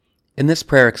In this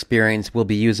prayer experience, we'll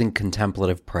be using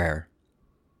contemplative prayer.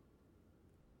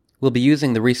 We'll be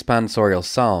using the responsorial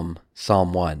psalm,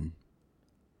 Psalm 1.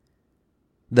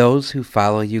 Those who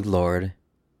follow you, Lord,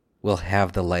 will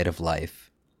have the light of life.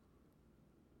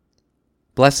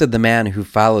 Blessed the man who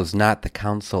follows not the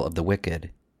counsel of the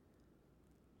wicked,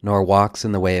 nor walks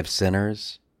in the way of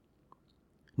sinners,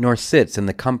 nor sits in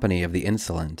the company of the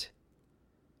insolent,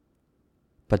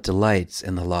 but delights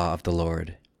in the law of the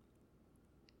Lord,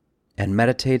 and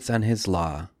meditates on his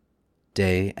law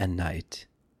day and night.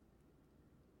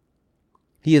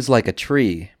 He is like a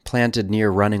tree planted near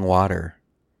running water,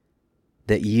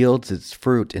 that yields its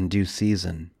fruit in due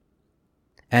season,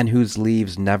 and whose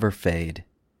leaves never fade.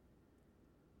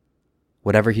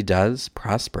 Whatever he does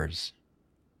prospers.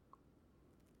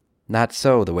 Not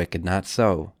so the wicked, not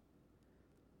so.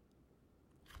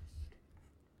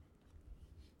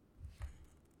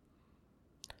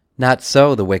 Not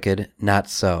so the wicked, not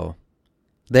so.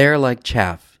 They are like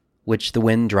chaff, which the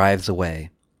wind drives away.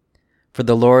 For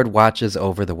the Lord watches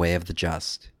over the way of the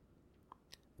just,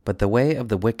 but the way of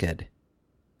the wicked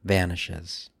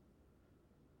vanishes.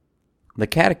 The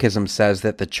Catechism says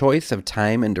that the choice of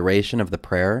time and duration of the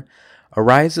prayer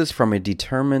arises from a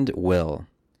determined will,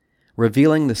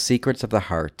 revealing the secrets of the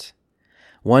heart.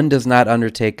 One does not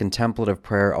undertake contemplative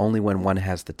prayer only when one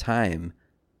has the time.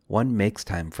 One makes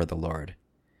time for the Lord,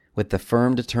 with the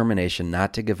firm determination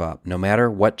not to give up, no matter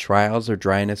what trials or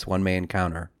dryness one may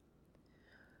encounter.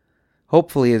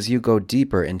 Hopefully, as you go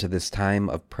deeper into this time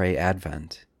of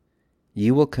PrayAdvent,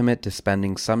 you will commit to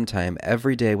spending some time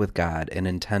every day with God in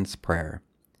intense prayer.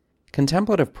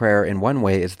 Contemplative prayer in one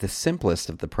way is the simplest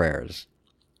of the prayers,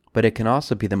 but it can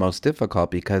also be the most difficult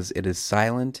because it is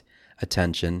silent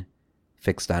attention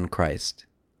fixed on Christ.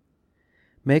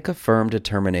 Make a firm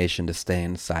determination to stay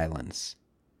in silence.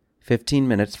 15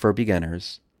 minutes for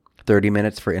beginners, 30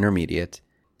 minutes for intermediate,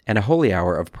 and a holy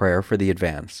hour of prayer for the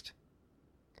advanced.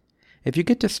 If you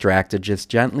get distracted, just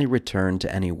gently return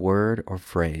to any word or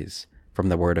phrase from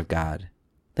the Word of God.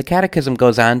 The Catechism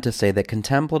goes on to say that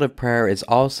contemplative prayer is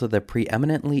also the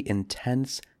preeminently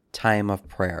intense time of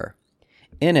prayer.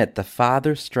 In it, the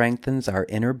Father strengthens our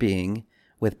inner being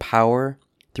with power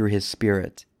through His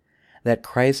Spirit, that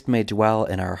Christ may dwell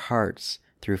in our hearts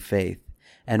through faith,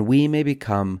 and we may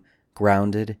become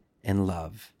grounded in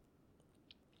love.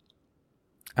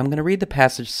 I'm going to read the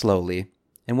passage slowly,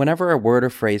 and whenever a word or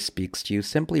phrase speaks to you,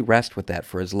 simply rest with that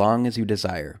for as long as you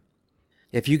desire.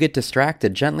 If you get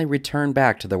distracted, gently return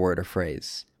back to the word or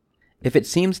phrase. If it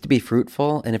seems to be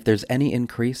fruitful, and if there's any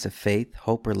increase of faith,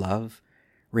 hope, or love,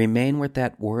 remain with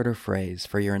that word or phrase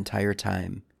for your entire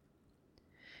time.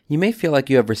 You may feel like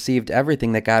you have received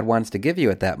everything that God wants to give you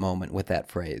at that moment with that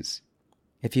phrase.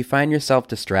 If you find yourself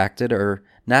distracted or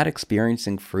not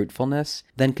experiencing fruitfulness,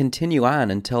 then continue on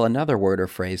until another word or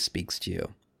phrase speaks to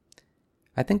you.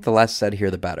 I think the less said here,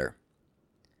 the better.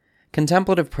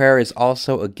 Contemplative prayer is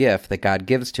also a gift that God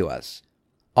gives to us.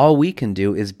 All we can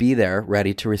do is be there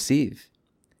ready to receive.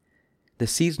 The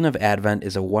season of Advent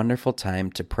is a wonderful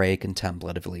time to pray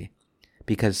contemplatively,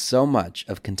 because so much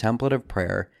of contemplative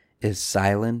prayer is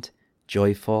silent,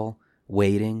 joyful,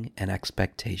 waiting, and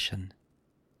expectation.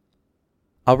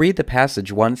 I'll read the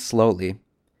passage once slowly.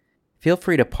 Feel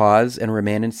free to pause and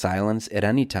remain in silence at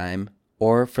any time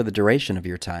or for the duration of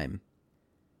your time.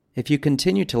 If you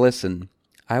continue to listen,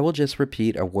 I will just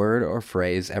repeat a word or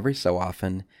phrase every so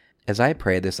often as I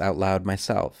pray this out loud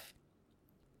myself.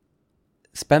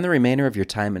 Spend the remainder of your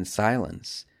time in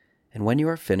silence, and when you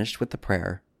are finished with the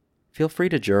prayer, feel free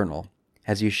to journal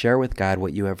as you share with God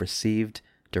what you have received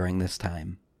during this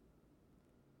time.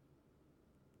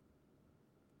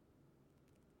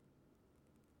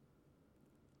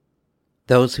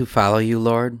 Those who follow you,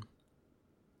 Lord,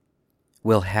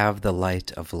 will have the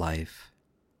light of life.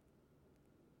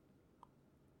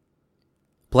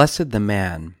 Blessed the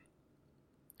man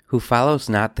who follows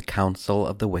not the counsel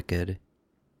of the wicked,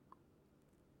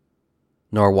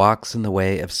 nor walks in the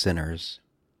way of sinners,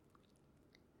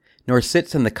 nor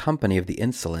sits in the company of the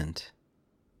insolent,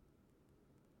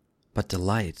 but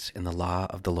delights in the law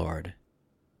of the Lord,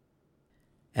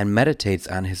 and meditates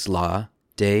on his law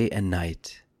day and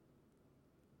night.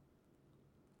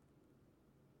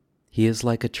 He is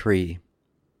like a tree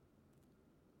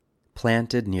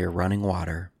planted near running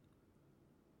water,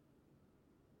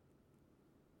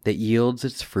 that yields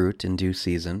its fruit in due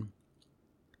season,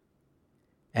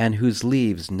 and whose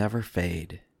leaves never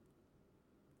fade.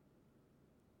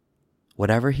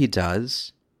 Whatever he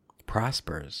does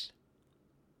prospers.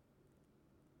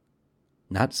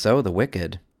 Not so the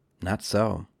wicked, not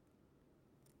so.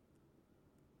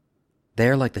 They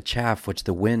are like the chaff which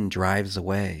the wind drives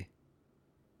away.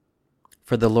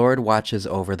 For the Lord watches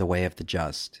over the way of the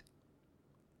just,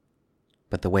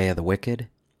 but the way of the wicked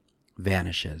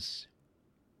vanishes.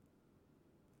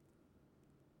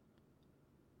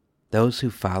 Those who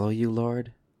follow you,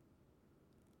 Lord,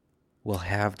 will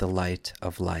have the light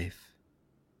of life.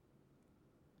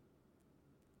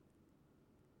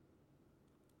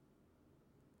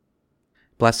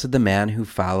 Blessed the man who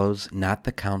follows not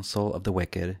the counsel of the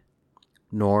wicked,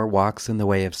 nor walks in the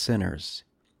way of sinners,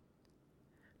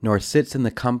 nor sits in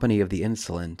the company of the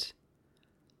insolent,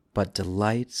 but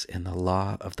delights in the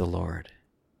law of the Lord,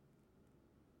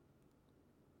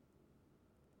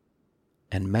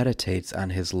 and meditates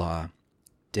on his law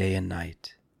day and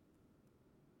night.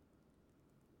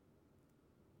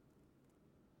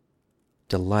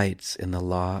 Delights in the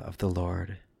law of the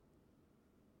Lord,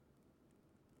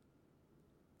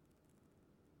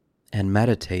 and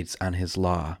meditates on his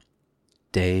law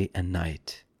day and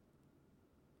night.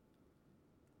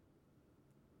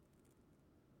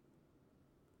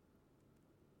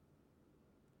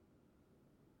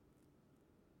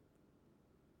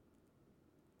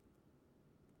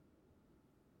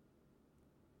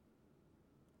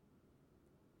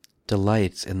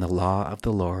 Delights in the law of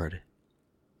the Lord,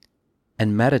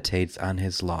 and meditates on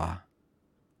his law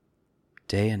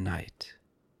day and night.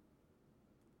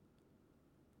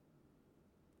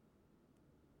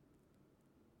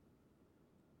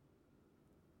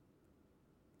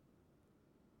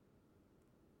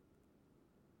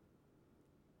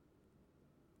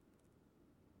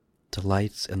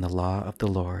 Delights in the law of the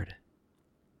Lord,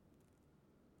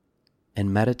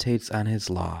 and meditates on his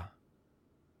law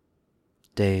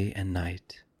day and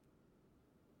night.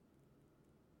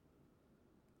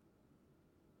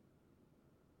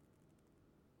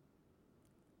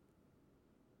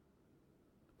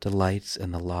 Delights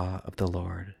in the law of the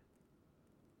Lord.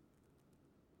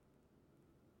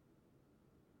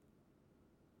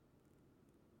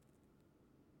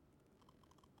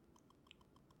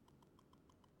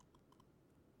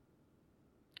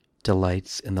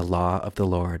 Delights in the law of the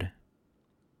Lord.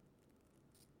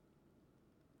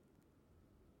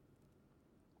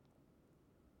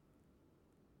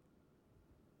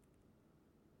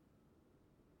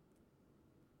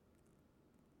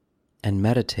 And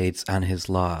meditates on his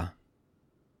law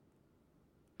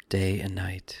day and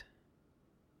night.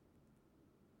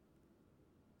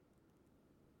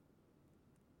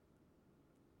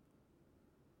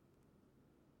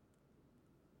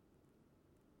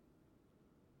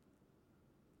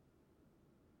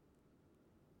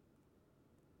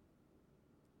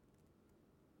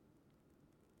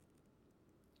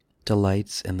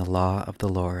 Delights in the law of the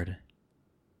Lord,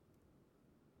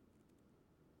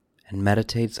 and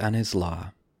meditates on his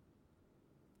law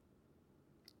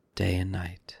day and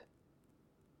night.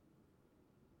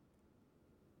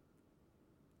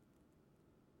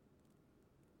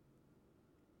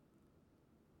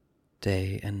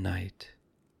 Day and night.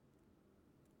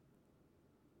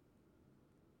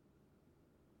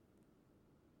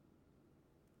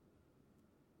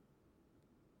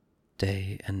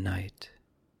 Day and night.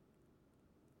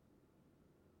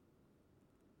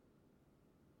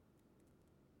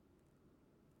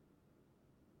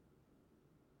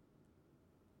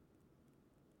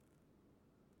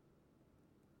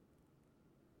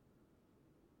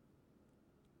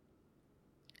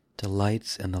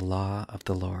 Delights in the law of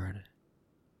the Lord.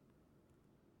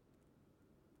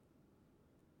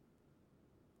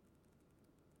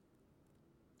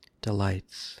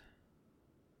 Delights.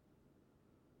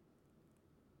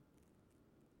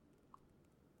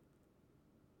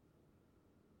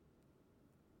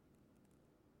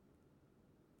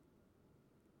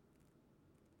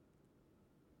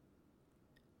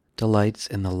 Delights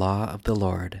in the law of the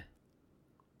Lord,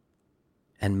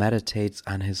 and meditates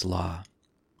on his law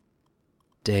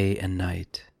day and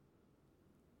night.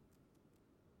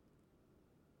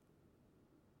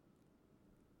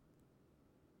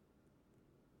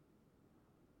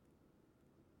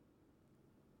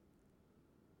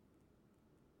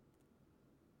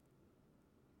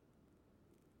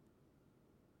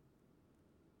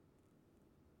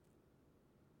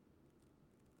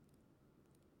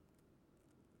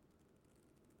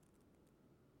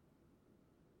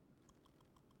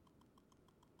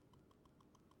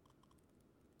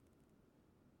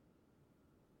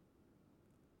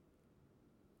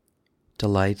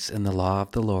 Delights in the law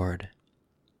of the Lord,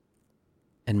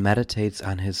 and meditates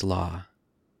on his law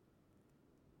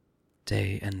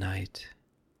day and night.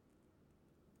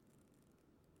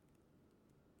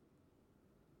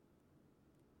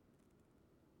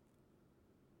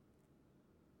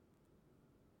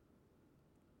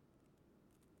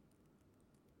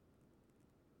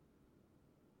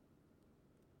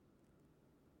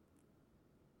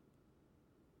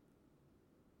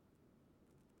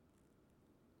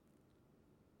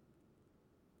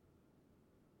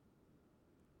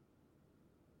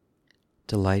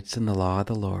 delights in the law of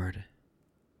the Lord,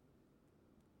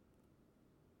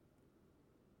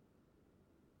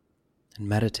 and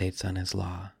meditates on his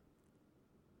law.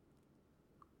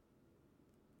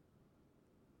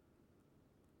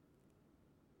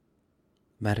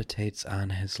 Meditates on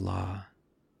his law.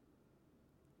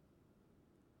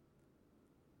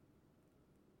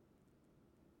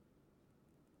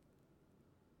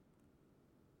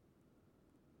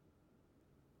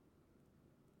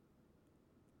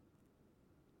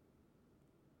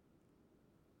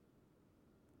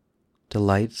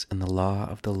 Delights in the law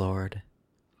of the Lord,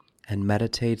 and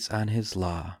meditates on his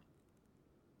law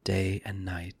day and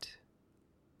night.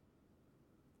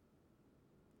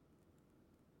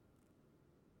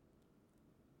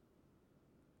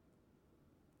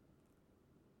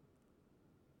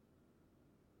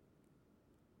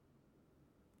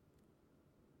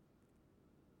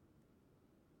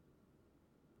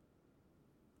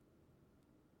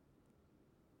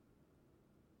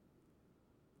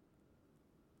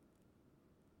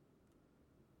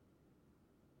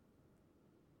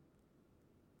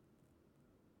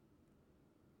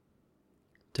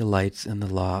 Delights in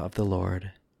the law of the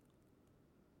Lord,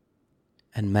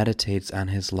 and meditates on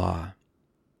his law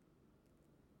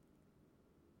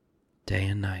day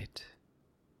and night,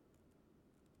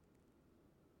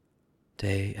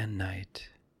 day and night,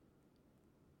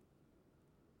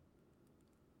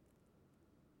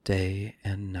 day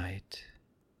and night.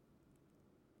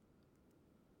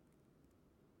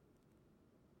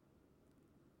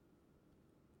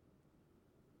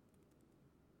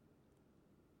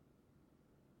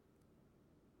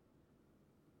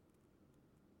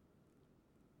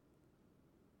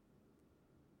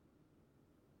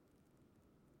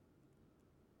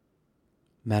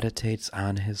 Meditates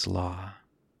on his law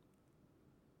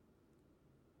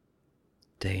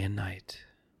day and night.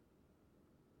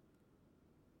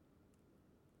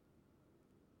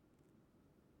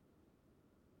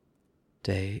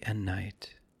 Day and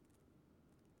night.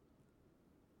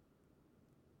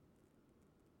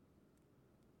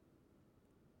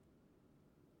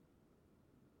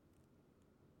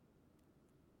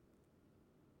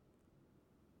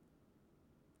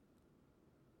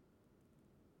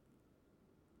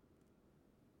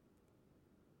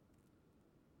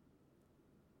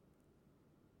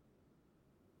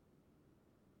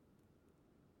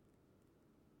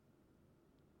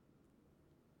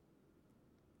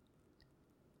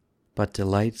 But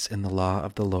delights in the law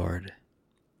of the Lord,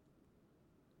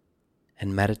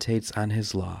 and meditates on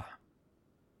his law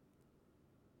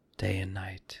day and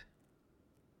night.